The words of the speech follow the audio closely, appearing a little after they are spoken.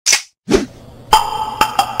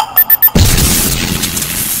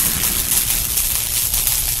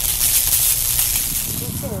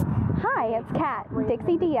It's Kat,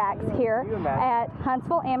 DixieDX here at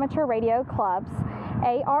Huntsville Amateur Radio Club's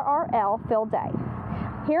ARRL Field Day.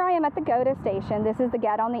 Here I am at the GOTA station. This is the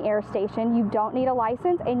Get on the Air station. You don't need a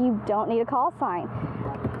license and you don't need a call sign.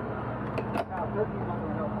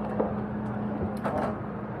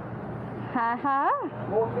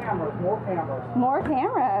 More cameras, more cameras. More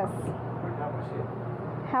cameras.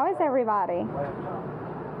 How is everybody?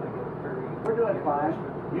 We're doing fine.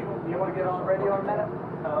 You want to get on the radio in a minute?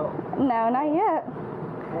 No, not yet.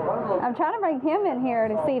 I'm trying to bring him in here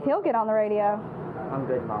to see if he'll get on the radio. I'm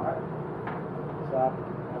good, Mom. So,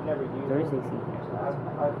 I've never used There is AC.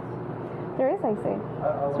 There is AC.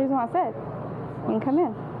 That's the reason why I said you can come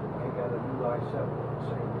in.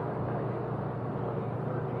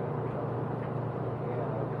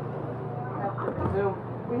 So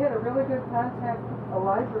we had a really good contact. A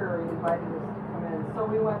library invited us to come in, so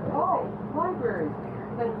we went, oh, libraries.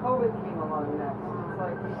 Then COVID came along next. It's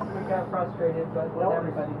like we got frustrated, but what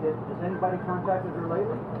everybody did. Has anybody contacted her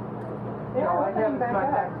lately? No, I haven't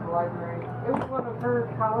contacted the library. It was one of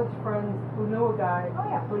her college friends who knew a guy,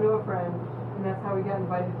 who knew a friend, and that's how we got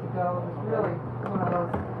invited to go. It was really one of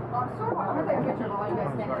those. I'm going to take a picture of all you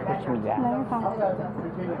guys standing back there. No, you're fine. I'll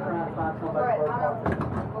continue trying to find somebody.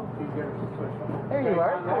 There you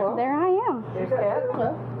are. Hello. There I am. There's Kat.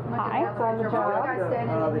 Hi.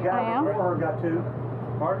 The guy before her got two.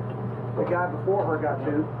 Pardon? The guy before her got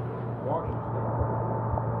two. Washington.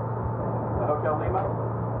 Hotel Lima?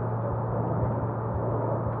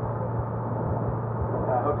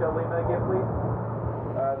 Hotel Lima again, please.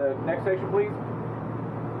 The next station, please.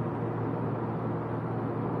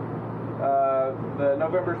 The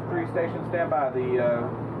November 3 station, stand by. The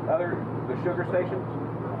sugar stations.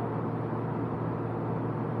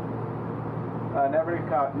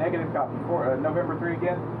 Negative copy. November 3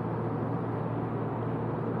 again.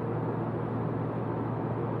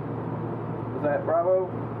 Is that Bravo?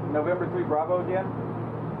 November 3 Bravo again?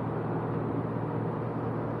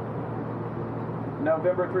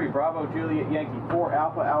 November 3 Bravo Juliet Yankee 4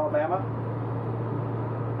 Alpha Alabama.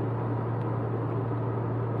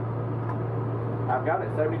 I've got it.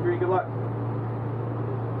 73. Good luck.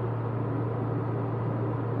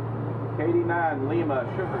 KD9 Lima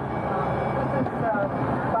Sugar. This is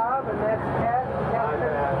Bob, and that's Kat.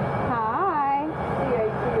 Hi.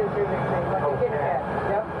 CAT is your nickname. Like a Kit Kat.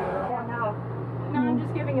 Yep. No, I'm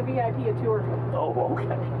just giving a VIP a tour. Oh,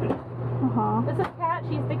 okay. This is Kat.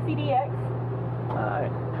 She's DixieDX.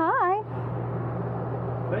 Hi. Hi.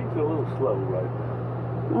 Things are a little slow right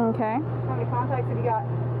now. Okay. How many contacts have you got?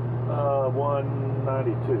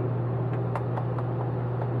 192.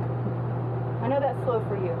 I know that's slow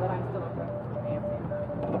for you, but I'm still okay.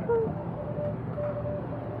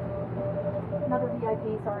 Another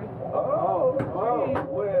VIP, sorry. Oh,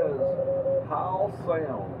 whiz. How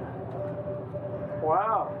sound.